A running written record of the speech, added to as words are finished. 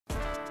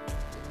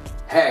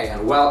Hey,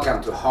 and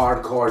welcome to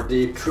Hardcore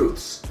Deep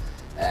Truths.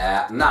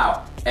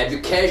 Now,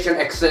 education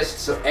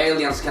exists so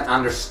aliens can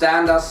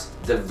understand us,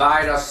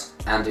 divide us,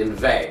 and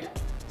invade.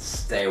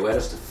 Stay with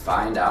us to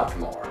find out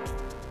more.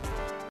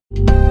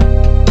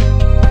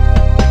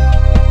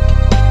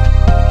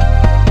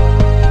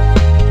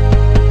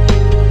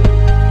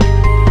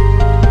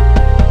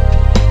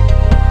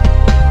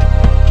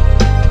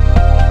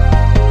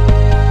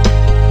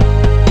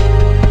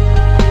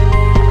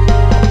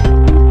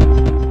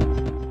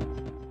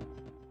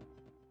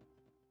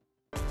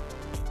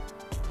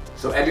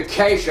 So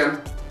education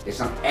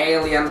is an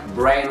alien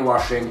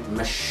brainwashing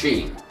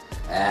machine.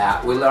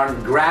 We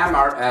learn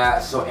grammar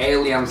so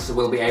aliens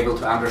will be able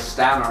to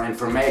understand our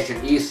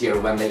information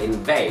easier when they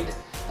invade.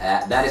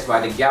 That is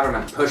why the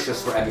government pushes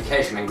for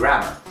education in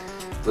grammar.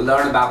 We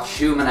learn about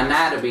human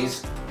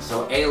anatomies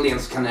so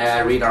aliens can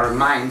read our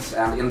minds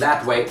and in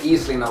that way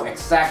easily know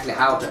exactly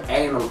how to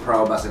anal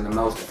probe us in the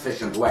most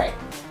efficient way.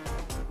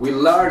 We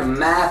learn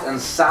math and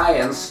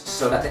science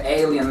so that the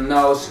alien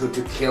knows who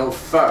to kill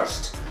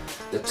first.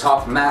 The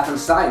top math and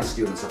science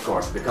students, of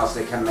course, because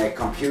they can make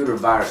computer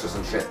viruses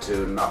and shit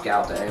to knock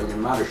out the alien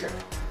mothership.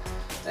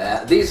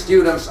 These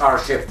students are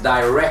shipped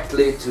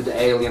directly to the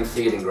alien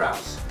feeding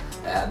grounds.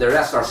 The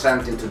rest are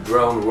sent into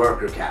drone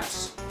worker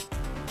camps.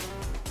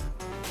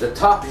 The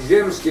top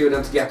gym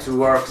students get to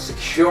work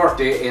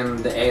security in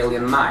the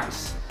alien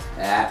mines.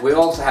 We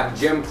also have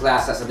gym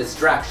class as a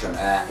distraction,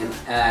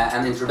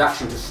 an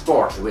introduction to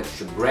sports, which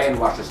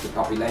brainwashes the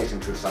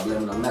population through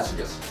subliminal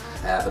messages.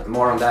 But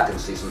more on that in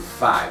season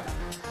 5.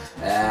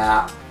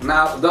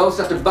 Now,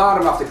 those at the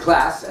bottom of the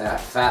class,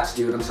 fat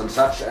students and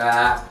such,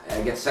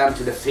 get sent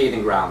to the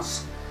feeding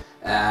grounds.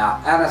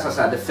 And as I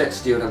said, the fit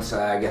students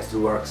get to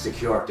work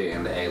security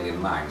in the alien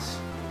mines.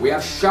 We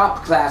have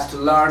shop class to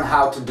learn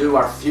how to do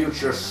our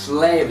future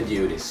slave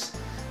duties.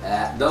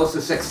 Those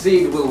who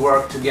succeed will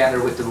work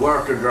together with the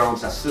worker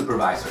drones as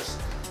supervisors.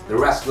 The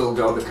rest will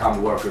go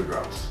become worker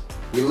drones.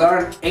 We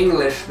learn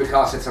English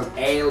because it's an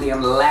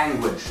alien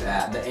language.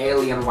 The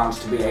alien wants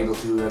to be able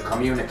to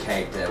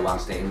communicate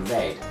once they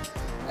invade.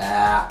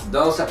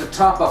 Those at the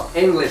top of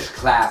English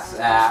class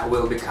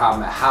will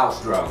become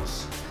house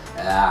drones.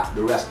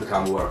 The rest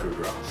become worker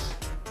drones.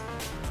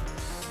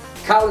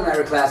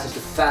 Culinary class is to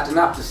fatten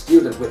up the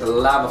student with a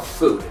love of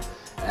food.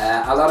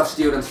 A lot of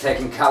students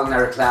taking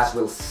culinary class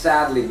will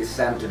sadly be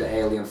sent to the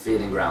alien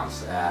feeding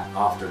grounds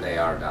after they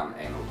are done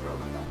anal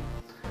probing them.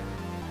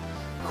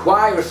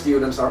 Choir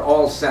students are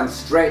all sent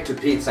straight to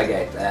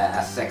Pizzagate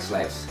as sex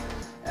slaves.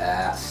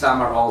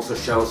 Some are also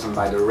chosen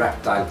by the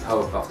reptile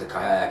pope of the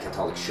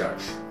Catholic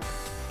Church.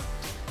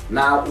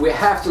 Now we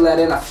have to let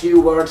in a few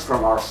words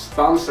from our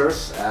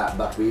sponsors,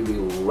 but we'll be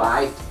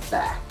right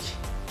back.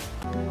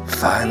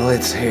 Finally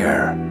it's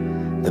here.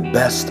 The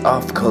best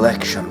of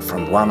collection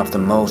from one of the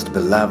most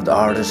beloved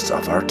artists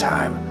of our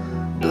time,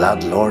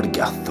 Bloodlord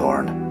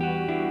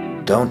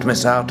Guthorn. Don't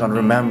miss out on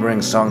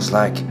remembering songs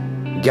like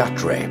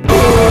Gut Rape,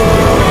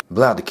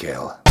 Blood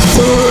Kill,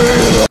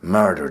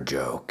 Murder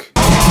Joke,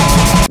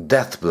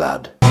 Death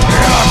Blood,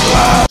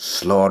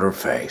 Slaughter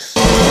Face,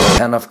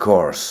 and of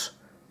course,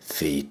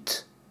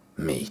 Feet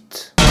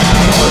Meat.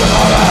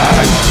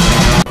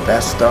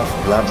 Best of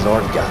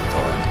Bloodlord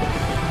Guthorn.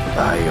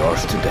 Buy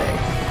yours today.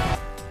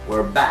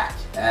 We're back.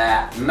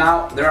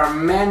 Now, there are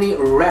many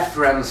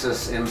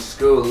references in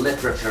school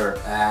literature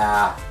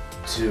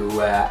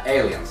to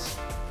aliens.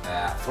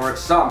 For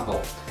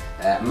example,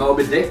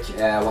 Moby Dick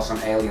was an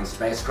alien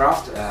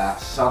spacecraft.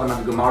 Sodom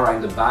and Gomorrah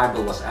in the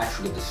Bible was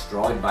actually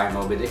destroyed by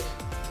Moby Dick.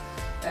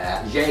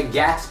 Jay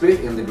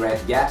Gatsby in The Great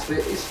Gatsby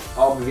is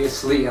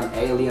obviously an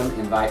alien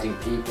inviting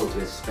people to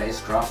his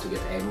spacecraft to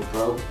get anal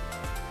probed.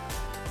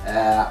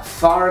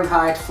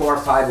 Fahrenheit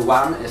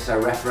 451 is a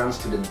reference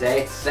to the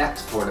date set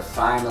for the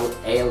final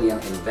alien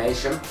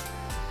invasion.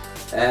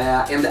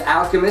 In The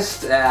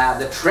Alchemist,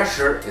 the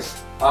treasure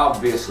is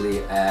obviously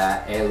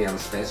alien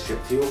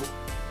spaceship fuel.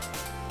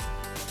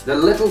 The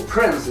Little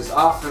Prince is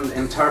often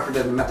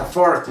interpreted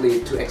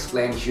metaphorically to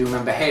explain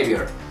human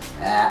behavior,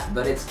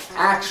 but it's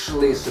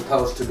actually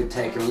supposed to be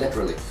taken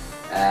literally,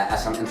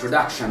 as an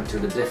introduction to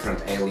the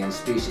different alien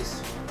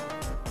species.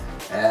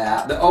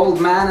 The Old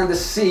Man and the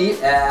Sea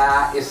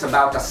is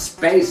about a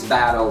space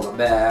battle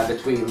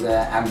between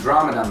the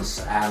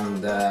Andromedans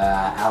and the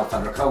Alpha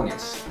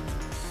Draconians.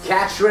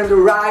 Catcher in the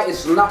Rye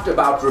is not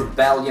about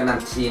rebellion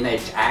and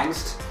teenage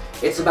angst,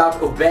 it's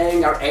about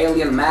obeying our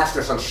alien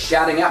masters and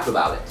shutting up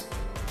about it.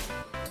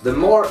 The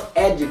more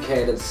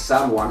educated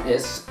someone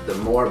is, the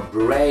more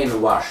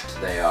brainwashed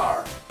they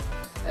are.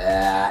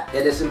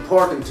 It is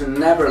important to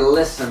never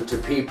listen to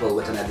people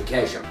with an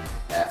education.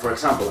 For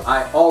example,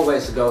 I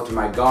always go to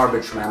my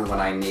garbage man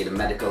when I need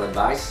medical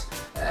advice,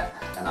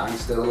 and I'm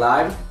still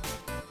alive.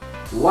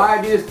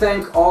 Why do you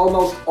think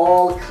almost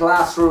all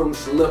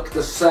classrooms look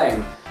the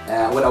same?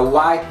 With a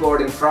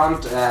whiteboard in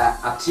front,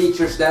 a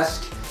teacher's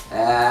desk,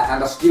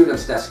 and a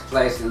student's desk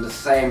placed in the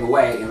same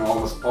way in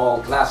almost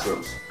all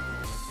classrooms.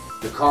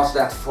 Because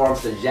that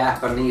forms the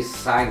Japanese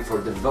sign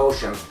for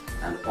devotion,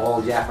 and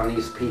all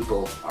Japanese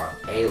people are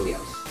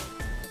aliens.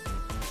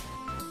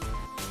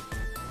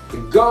 The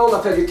goal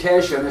of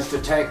education is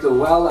to take the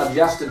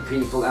well-adjusted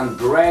people and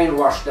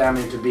brainwash them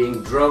into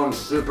being drone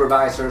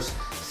supervisors,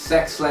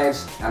 sex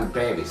slaves and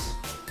babies.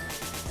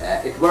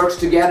 It works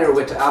together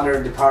with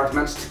other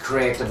departments to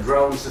create a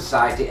drone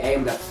society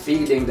aimed at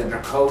feeding the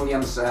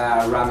draconians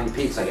running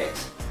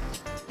Pizzagate.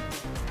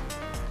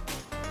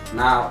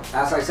 Now,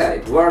 as I said,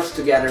 it works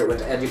together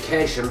with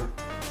education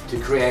to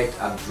create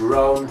a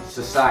drone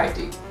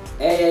society.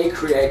 AA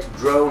create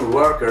drone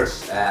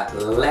workers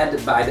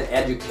led by the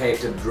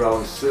educated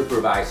drone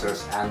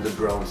supervisors and the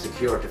drone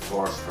security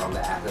force from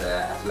the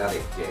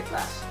athletic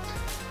class.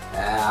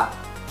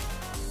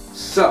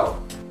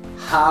 So,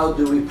 how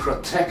do we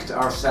protect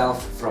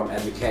ourselves from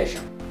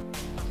education?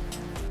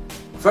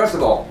 First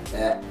of all,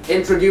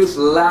 introduce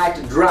light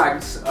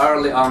drugs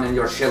early on in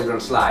your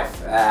children's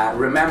life.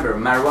 Remember,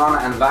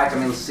 marijuana and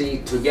vitamin C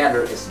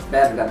together is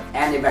better than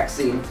any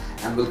vaccine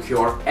and will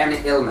cure any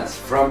illness,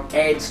 from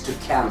AIDS to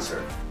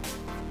cancer.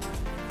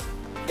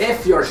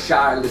 If your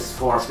child is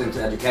forced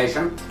into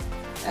education,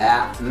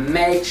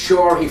 make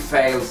sure he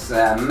fails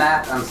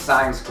math and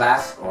science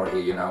class, or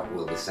he,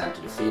 will be sent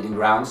to the feeding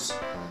grounds.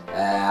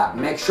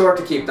 Make sure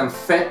to keep them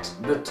fit,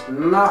 but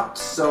not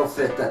so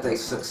fit that they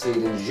succeed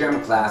in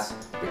gym class,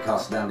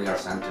 because then they are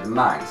sent to the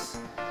mines.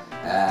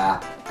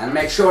 And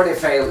make sure they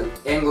fail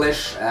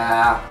English,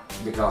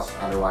 because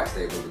otherwise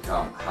they will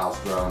become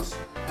house drones.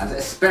 And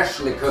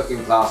especially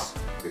cooking class,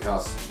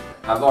 because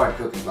avoid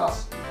cooking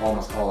class.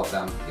 Almost all of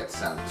them get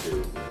sent to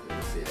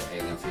the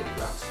alien feeding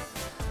grounds.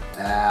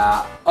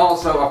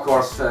 Also, of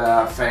course,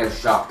 fail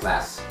shop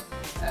class.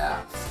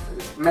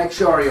 Make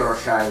sure your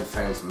child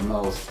fails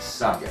most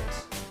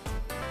subjects.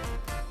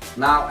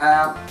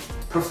 Now,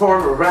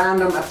 perform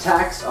random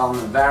attacks on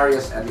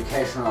various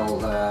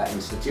educational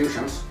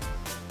institutions.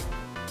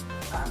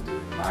 I'm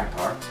doing my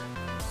part.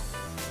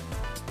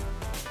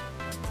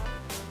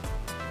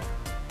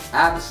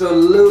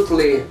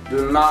 Absolutely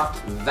do not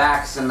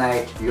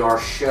vaccinate your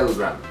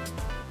children.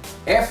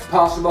 If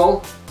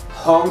possible,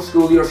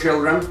 homeschool your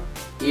children.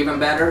 Even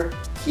better,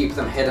 keep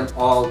them hidden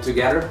all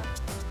together.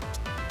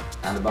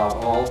 And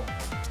above all,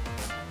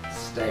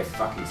 stay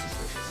fucking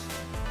suspicious.